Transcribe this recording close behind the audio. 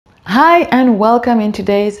Hi and welcome in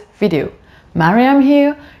today's video. Mariam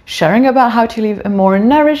here, sharing about how to live a more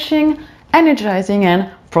nourishing, energizing and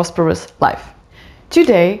prosperous life.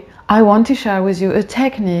 Today, I want to share with you a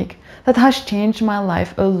technique that has changed my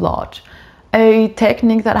life a lot. A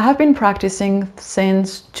technique that I have been practicing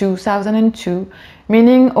since 2002,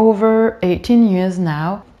 meaning over 18 years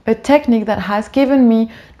now. A technique that has given me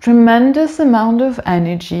tremendous amount of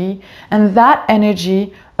energy, and that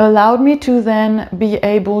energy allowed me to then be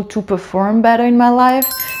able to perform better in my life,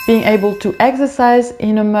 being able to exercise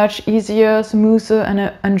in a much easier, smoother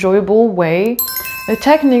and enjoyable way. A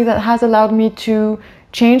technique that has allowed me to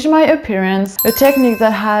change my appearance, a technique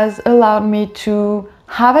that has allowed me to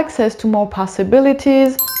have access to more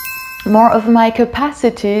possibilities, more of my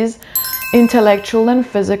capacities, intellectual and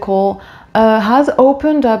physical, has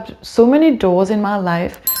opened up so many doors in my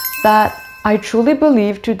life that I truly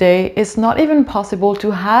believe today it's not even possible to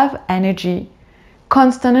have energy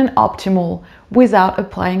constant and optimal without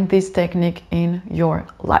applying this technique in your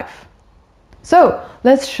life. So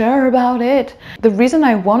let's share about it. The reason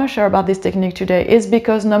I want to share about this technique today is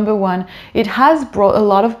because number one, it has brought a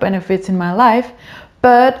lot of benefits in my life,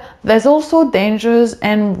 but there's also dangers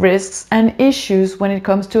and risks and issues when it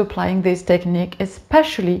comes to applying this technique,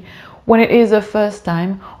 especially when it is the first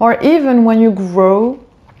time, or even when you grow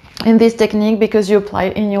in this technique because you apply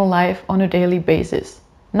it in your life on a daily basis.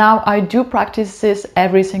 Now, I do practice this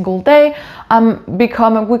every single day. I'm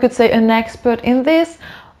becoming, we could say, an expert in this,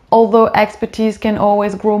 although expertise can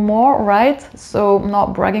always grow more, right? So I'm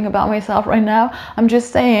not bragging about myself right now. I'm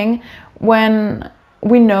just saying, when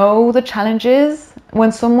we know the challenges,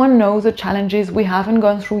 when someone knows the challenges we haven't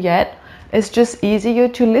gone through yet, it's just easier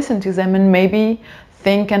to listen to them and maybe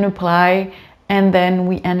think and apply, and then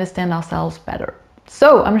we understand ourselves better.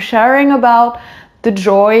 So I'm sharing about the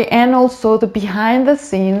joy and also the behind the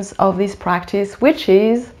scenes of this practice, which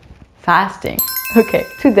is fasting. Okay,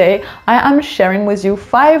 today I am sharing with you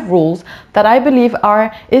 5 rules that I believe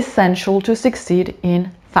are essential to succeed in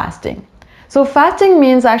fasting. So fasting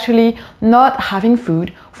means actually not having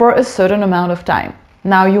food for a certain amount of time.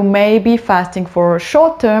 Now, you may be fasting for a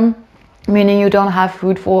short term, meaning you don't have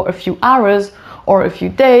food for a few hours or a few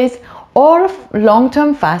days, or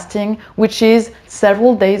long-term fasting, which is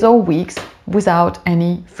several days or weeks without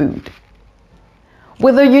any food.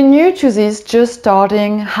 Whether you're new to this, just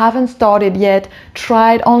starting, haven't started yet,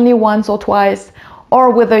 tried only once or twice, or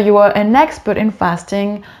whether you are an expert in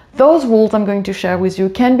fasting, those rules I'm going to share with you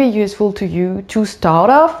can be useful to you to start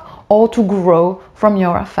off or to grow from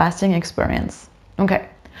your fasting experience. Okay.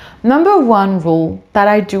 Number 1 rule that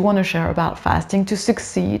I do want to share about fasting to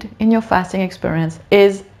succeed in your fasting experience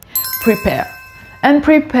is prepare, and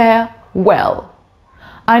prepare well.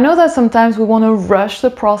 I know that sometimes we want to rush the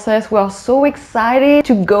process. We are so excited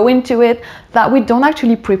to go into it that we don't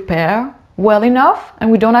actually prepare well enough, and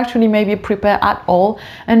we don't actually maybe prepare at all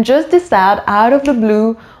and just decide out of the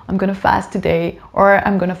blue, I'm going to fast today or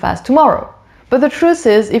I'm going to fast tomorrow. But the truth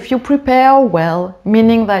is, if you prepare well,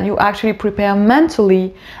 meaning that you actually prepare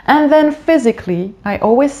mentally and then physically, I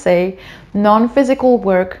always say non-physical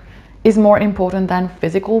work is more important than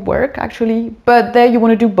physical work actually, but there you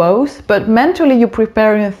want to do both. But mentally you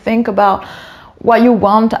prepare and think about what you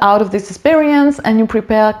want out of this experience, and you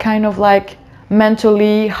prepare kind of like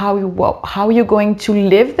mentally how you're going to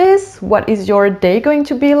live this, what is your day going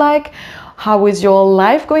to be like, how is your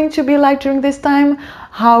life going to be like during this time,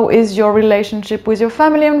 how is your relationship with your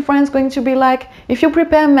family and friends going to be like. If you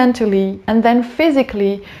prepare mentally and then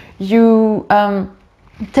physically you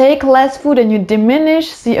take less food and you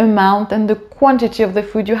diminish the amount and the quantity of the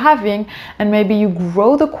food you're having, and maybe you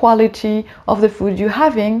grow the quality of the food you're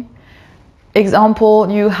having.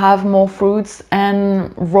 Example, you have more fruits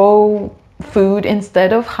and raw food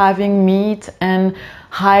instead of having meat and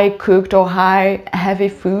high cooked or high heavy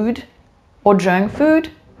food or junk food,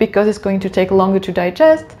 because it's going to take longer to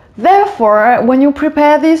digest. Therefore, when you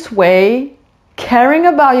prepare this way, caring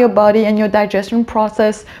about your body and your digestion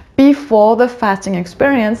process before the fasting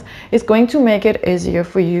experience is going to make it easier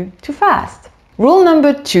for you to fast. Rule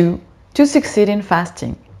number 2 to succeed in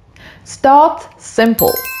fasting: start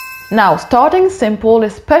simple. Now, starting simple,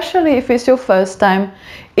 especially if it's your first time,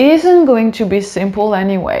 isn't going to be simple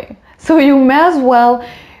anyway. So you may as well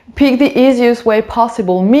pick the easiest way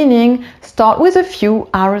possible, meaning start with a few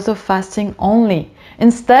hours of fasting only.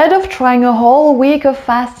 Instead of trying a whole week of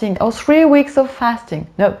fasting or 3 weeks of fasting,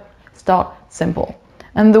 no, start simple.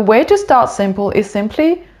 And the way to start simple is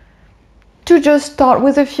simply to just start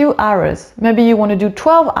with a few hours. Maybe you want to do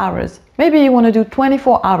 12 hours, maybe you want to do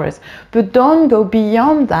 24 hours, but don't go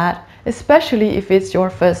beyond that, especially if it's your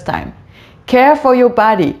first time. Care for your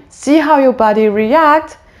body, see how your body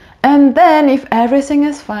reacts, And then if everything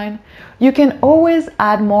is fine, you can always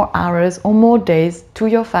add more hours or more days to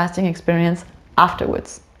your fasting experience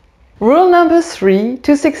afterwards. Rule number 3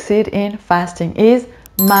 to succeed in fasting is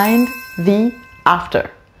mind the after.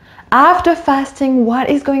 After fasting, what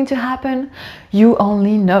is going to happen? You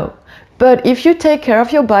only know. But if you take care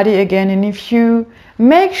of your body again, and if you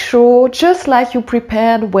make sure, just like you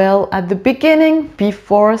prepared well at the beginning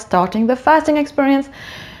before starting the fasting experience,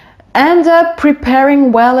 end up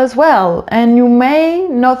preparing well as well. And you may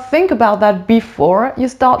not think about that before you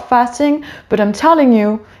start fasting, but I'm telling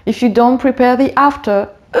you, if you don't prepare the after,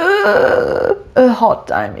 a hard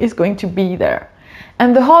time is going to be there.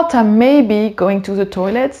 And the hard time may be going to the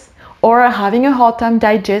toilets or having a hard time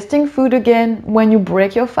digesting food again when you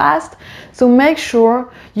break your fast. So make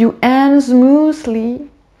sure you end smoothly,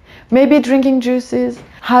 maybe drinking juices,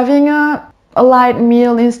 having a light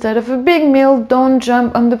meal instead of a big meal. Don't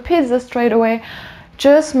jump on the pizza straight away.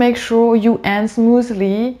 Just make sure you end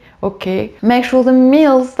smoothly, okay? Make sure the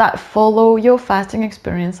meals that follow your fasting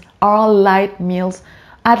experience are light meals,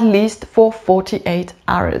 at least for 48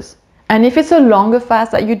 hours. And if it's a longer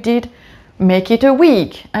fast that you did, make it a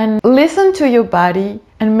week and listen to your body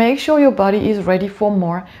and make sure your body is ready for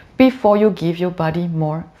more before you give your body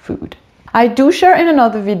more food. I do share in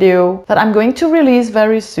another video that I'm going to release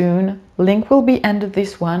very soon, link will be under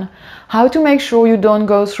this one, how to make sure you don't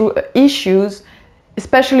go through issues,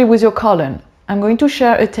 especially with your colon. I'm going to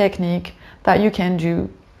share a technique that you can do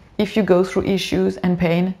if you go through issues and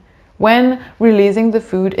pain when releasing the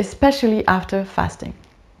food, especially after fasting.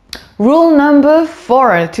 Rule number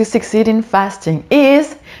 4 to succeed in fasting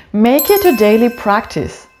is make it a daily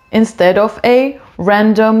practice instead of a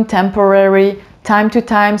random, temporary, time to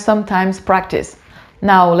time, sometimes practice.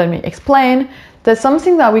 Now let me explain. There's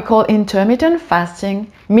something that we call intermittent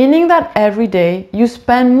fasting, meaning that every day you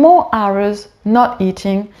spend more hours not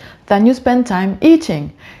eating than you spend time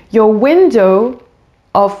eating. Your window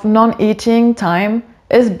of non-eating time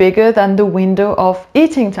is bigger than the window of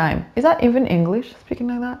eating time. Is that even English, speaking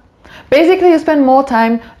like that? Basically, you spend more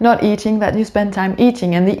time not eating than you spend time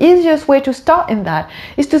eating. And the easiest way to start in that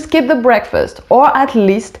is to skip the breakfast, or at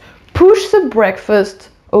least push the breakfast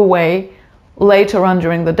away later on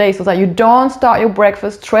during the day, so that you don't start your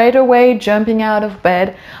breakfast straight away, jumping out of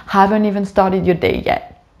bed, haven't even started your day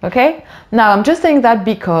yet. Okay? Now, I'm just saying that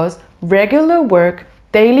because regular work,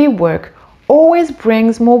 daily work, always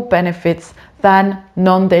brings more benefits than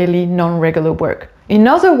non-daily, non-regular work. In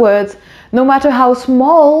other words, no matter how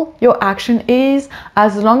small your action is,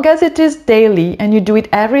 as long as it is daily and you do it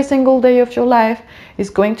every single day of your life, it's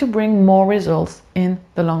going to bring more results in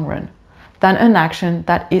the long run than an action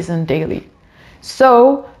that isn't daily.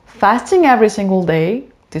 So fasting every single day,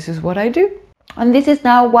 this is what I do. And this is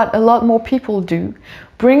now what a lot more people do,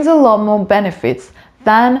 brings a lot more benefits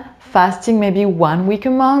than fasting maybe 1 week a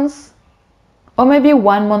month, or maybe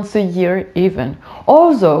 1 month a year even.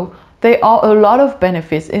 Although there are a lot of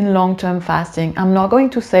benefits in long-term fasting. I'm not going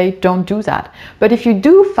to say don't do that. But if you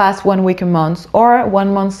do fast 1 week a month or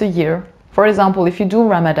 1 month a year, for example, if you do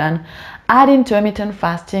Ramadan, add intermittent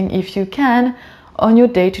fasting if you can on your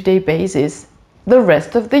day-to-day basis the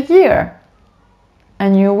rest of the year.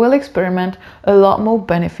 And you will experiment a lot more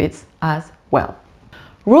benefits as well.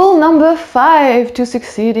 Rule number 5 to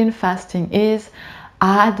succeed in fasting is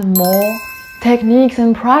add more techniques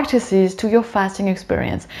and practices to your fasting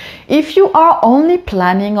experience. If you are only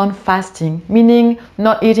planning on fasting, meaning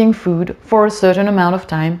not eating food for a certain amount of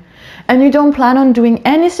time, and you don't plan on doing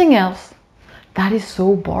anything else, that is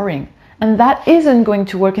so boring. And that isn't going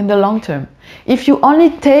to work in the long term. If you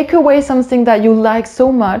only take away something that you like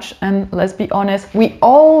so much, and let's be honest, we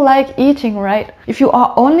all like eating, right? If you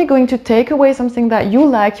are only going to take away something that you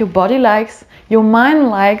like, your body likes, your mind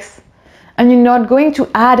likes, and you're not going to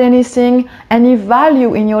add anything, any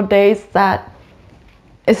value in your days that,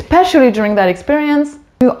 especially during that experience,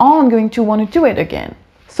 you aren't going to want to do it again.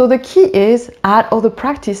 So the key is add other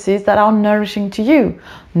practices that are nourishing to you.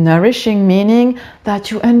 Nourishing meaning that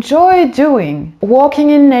you enjoy doing.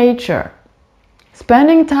 Walking in nature.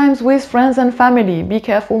 Spending time with friends and family. Be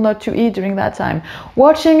careful not to eat during that time.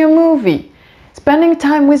 Watching a movie. Spending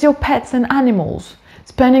time with your pets and animals.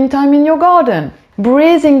 Spending time in your garden.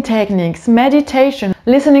 Breathing techniques, meditation,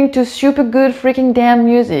 listening to super good freaking damn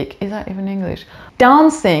music. Is that even English?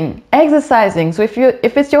 Dancing, exercising. So if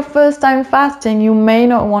it's your first time fasting, you may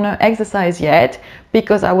not want to exercise yet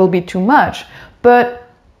because that will be too much. But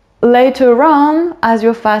later on, as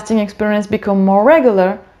your fasting experience becomes more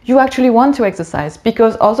regular, you actually want to exercise,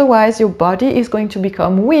 because otherwise your body is going to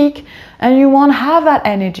become weak and you won't have that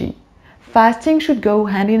energy. Fasting should go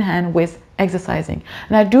hand in hand with exercising.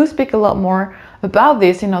 And I do speak a lot more about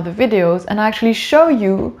this in other videos and actually show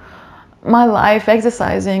you my life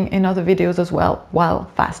exercising in other videos as well while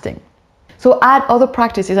fasting. So add other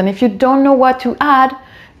practices, and if you don't know what to add,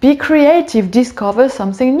 be creative, discover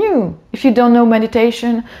something new. If you don't know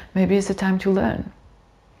meditation, maybe it's the time to learn.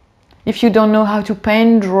 If you don't know how to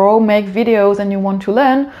paint, draw, make videos and you want to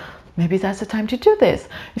learn, maybe that's the time to do this.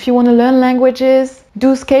 If you want to learn languages,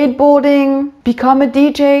 do skateboarding, become a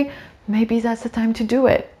DJ, maybe that's the time to do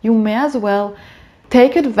it. You may as well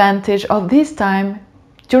take advantage of this time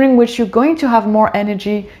during which you're going to have more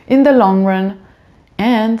energy in the long run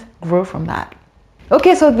and grow from that.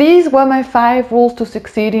 Okay, so these were my 5 rules to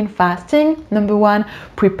succeed in fasting. Number 1,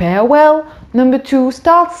 prepare well. Number 2,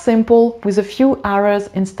 start simple with a few hours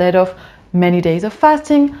instead of many days of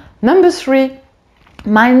fasting. Number 3,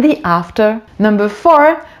 mind the after. Number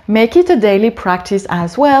 4, make it a daily practice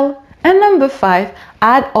as well. And number 5,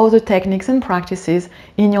 add other techniques and practices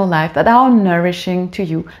in your life that are nourishing to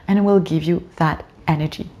you and will give you that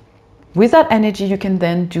energy. With that energy, you can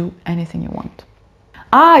then do anything you want.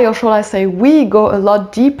 Or shall I say, we go a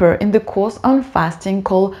lot deeper in the course on fasting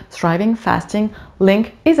called Thriving Fasting.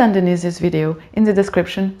 Link is underneath this video in the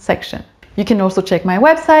description section. You can also check my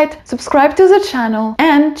website, subscribe to the channel,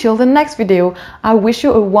 and till the next video, I wish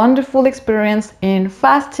you a wonderful experience in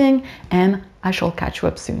fasting, and I shall catch you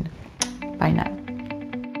up soon. Bye now.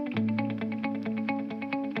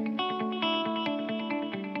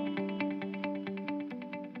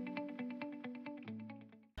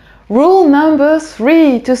 Rule number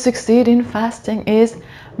 3 to succeed in fasting is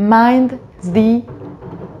mind the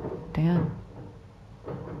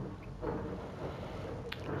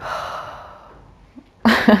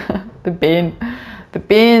the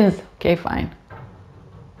beans. Okay, fine.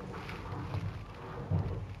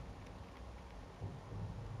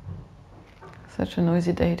 Such a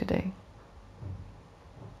noisy day today.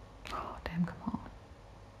 Oh, damn, come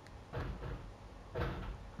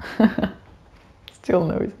on. Still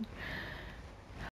noisy.